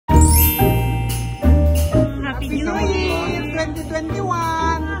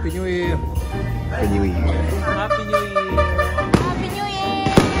Happy New Year. Happy New Year. Happy New Year.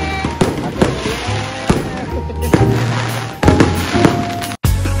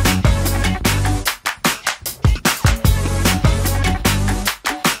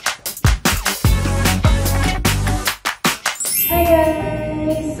 Hi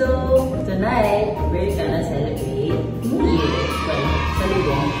guys! So, tonight, we're gonna celebrate New Year. Well,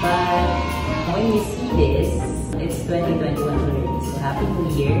 salubong, but when you see this, it's 2021 already. So, Happy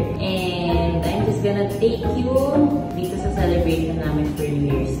New Year. And I'm just gonna take you dito sa celebration namin for New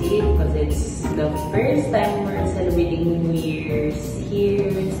Year's Eve because it's the first time we're celebrating New Year's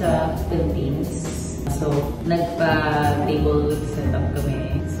here sa Philippines. So, nagpa-table setup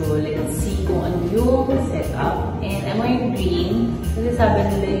kami. So, let's see kung ano yung setup. And I'm wearing green. Kasi sabi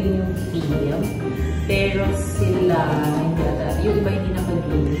nila yun yung theme. Pero sila, hindi ata. Yung iba hindi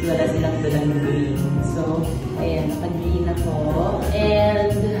naka-green. Wala silang dalang green. So, ayan, naka-green ako.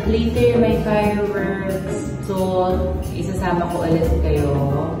 And later, may fireworks. So, isasama ko ulit kayo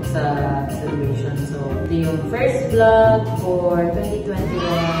sa celebration. So, ito yung first vlog for 2021.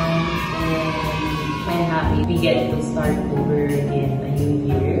 And I'm happy we get to start over again a new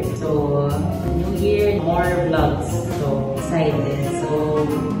year. So, new year, more vlogs. So, excited. So,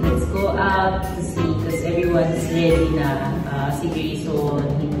 let's go out to see because everyone's ready na. Si Grayson,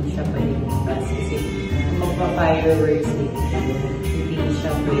 hindi siya pwedeng makas kasi magpa-fireworks dito. Hindi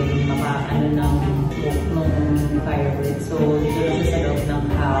siya pwedeng maka-ano ng smoke ng fireworks. So, dito na siya sa loob ng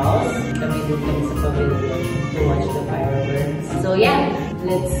house. Kami din kami sa pavilion to watch the fireworks. So, yeah.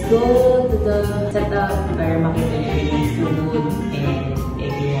 Let's go to the setup para makita niyo yung food and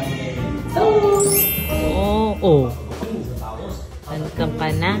everyone there. So, Welcome ka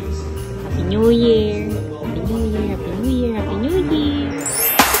na. Happy New Year. Happy New Year. Happy New Year. Happy New Year.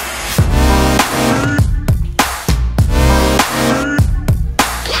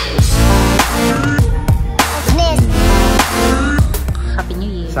 Happy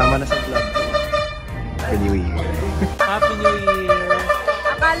New Year. Sama na sa vlog. Happy New Year. Happy New Year.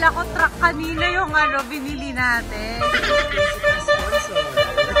 Akala ko truck kanina yung binili natin.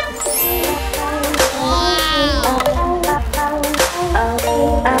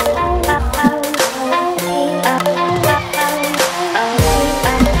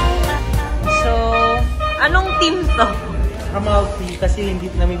 So, anong team to? Amalfi kasi hindi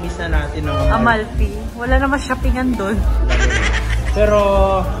namimiss na natin ang Amalfi. Wala naman shoppingan doon. Pero,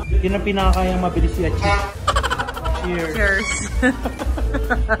 yun ang pinakakayang mabilis i-achieve. Cheers. Cheers.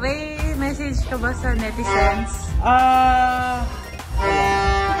 May message ka ba sa netizens?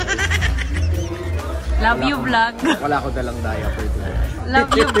 Love you vlog. Wala ko dalang diaper today.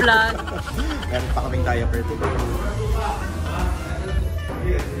 Love you vlog. Meron pa kaming diaper today.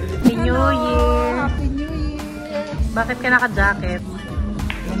 Happy New Year. Happy New Year. Bakit ka naka-jacket?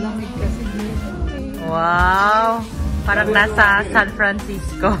 Malamig kasi dito. Wow. Parang nasa San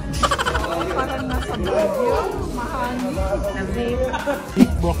Francisco. Parang nasa Baguio. Mahangin.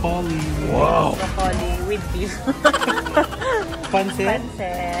 Big broccoli. Wow. Broccoli with beef. Pansit.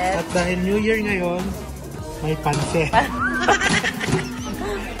 Pansit. At dahil New Year ngayon, may pansit.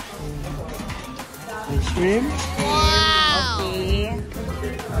 May shrimp. Okay.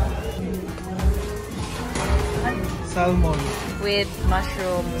 Salmon. With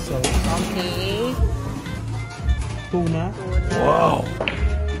mushroom. So, Okay. tuna. Wow!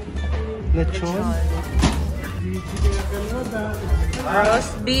 Lechon.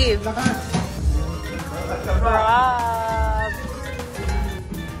 Roast beef. Crab.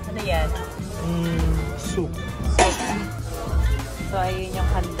 Ano yan? Soup. So, ayun yung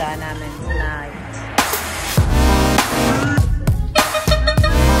handa namin tonight.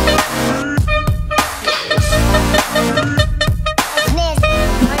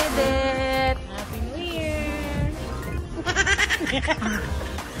 Hi, Det! Happy New Year!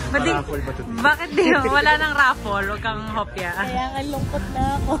 Bakit di mo? Wala nang raffle. Huwag kang hopya. Kaya nga lungkot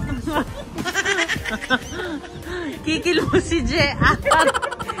na ako. Kikil mo si Je.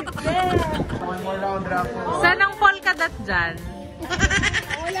 One more round raffle. Saan ang polka dot dyan?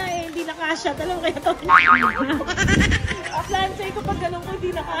 Wala eh, hindi nakasya. Talagang kaya ito. Plan sa'yo kapag ganun ko,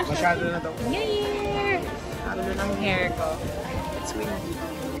 hindi nakasya. Masyado na daw. New Year! Ano ng hair ko? It's windy.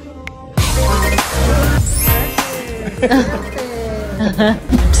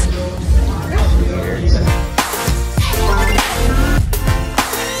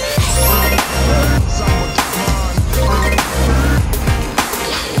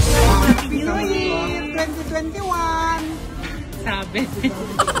 New Year 2021! Sabi.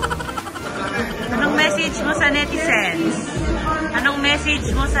 Anong message mo sa netizens? Anong message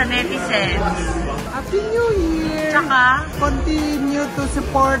mo sa netizens? Happy Happy New Year! Tsaka, Continue to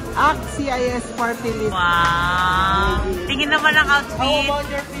support CIS Party List. wow! Tingin naman ang How outfit. about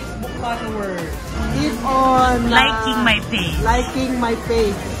your Facebook followers? Keep on Liking my page. liking my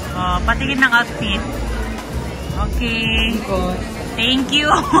page. Oh, patingin ng outfit. Okay. Thank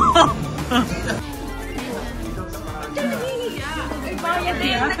you. Ayan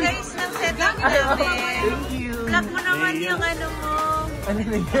na guys, ng setup natin. Thank you. Vlog mo naman yung ano mo. Ano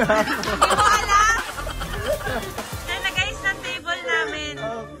na yun? Hindi mo alam? Ayan na guys, ng table namin.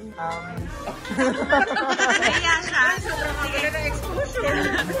 Naiya siya. Sige na exposure.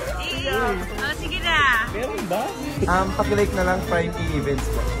 Oh, sige na. Meron ba? Pakilike na lang Prime Events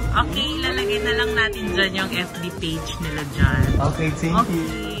po. Okay, ilalagay na lang natin dyan yung FB page nila dyan. Okay, thank you.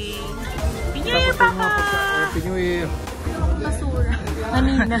 Okay. Happy New Year, Papa! Happy New Year.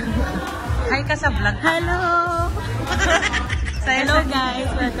 Kanina. Hi ka sa vlog. Hello! Hello guys!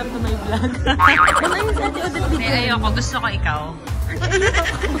 Welcome to my vlog. Ayun sa ating ulit dito. Ayoko, gusto ko ikaw.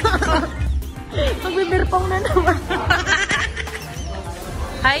 Magbibirpong na naman.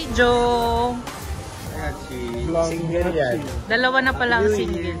 Hi, Joe! Single yan. Dalawa na pala ang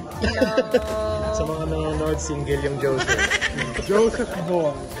single. Sa mga nanonood, single yung Joseph. Joseph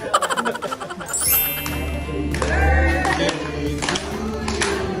Bong.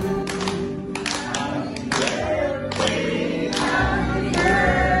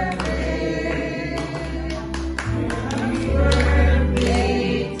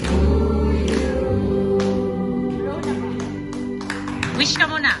 Wish ka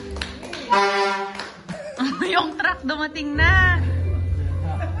muna. Yung truck dumating na.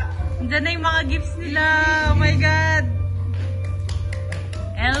 Diyan na yung mga gifts nila. Oh my God.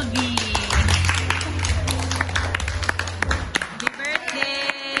 LV. Happy birthday.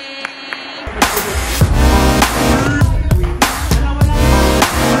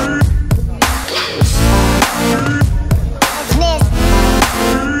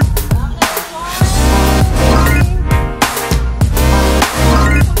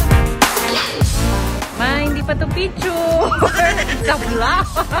 Hindi pa to picture. Sa vlog.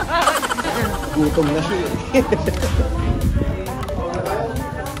 Gutom na siya eh.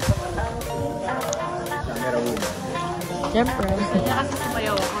 Camera woman. Siyempre. Kaya kasi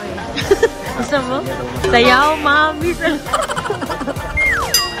sumayaw ako eh. Gusto mo? Sayaw, mami.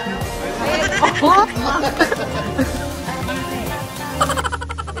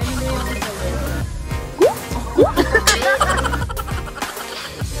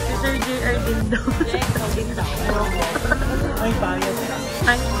 Sir JR din daw. May bayad.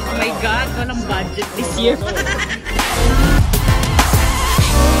 Ay, Oh my God, walang budget this year.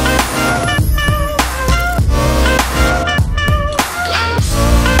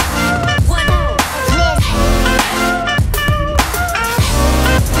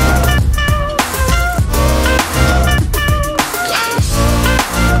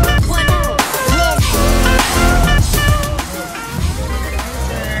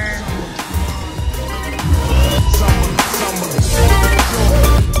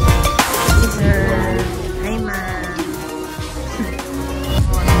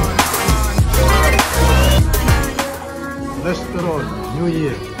 Restaurant, New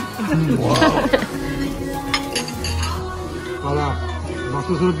Year. Wow. Para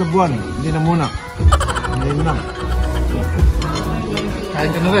masusunod na buwan, hindi na muna. Hindi na. Kain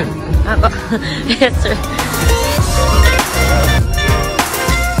ka na rin. ako. Yes, sir.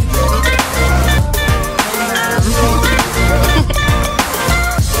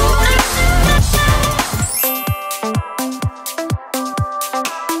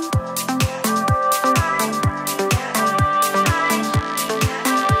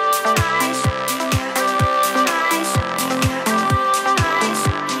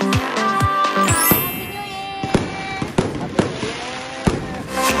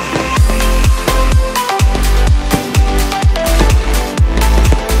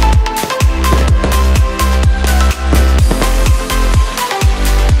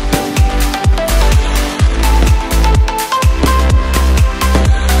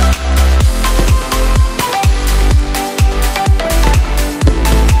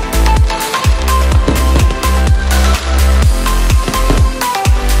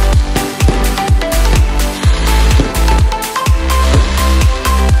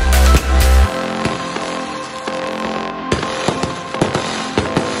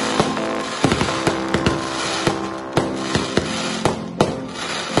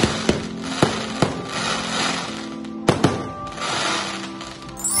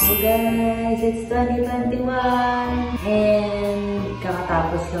 So guys, it's 2021 and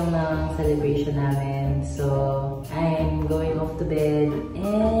kakatapos lang ng celebration namin. So I'm going off to bed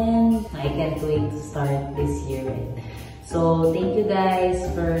and I can't wait to start this year with. So thank you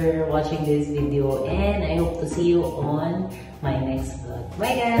guys for watching this video, and I hope to see you on my next vlog.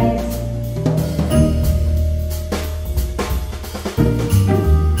 Bye guys!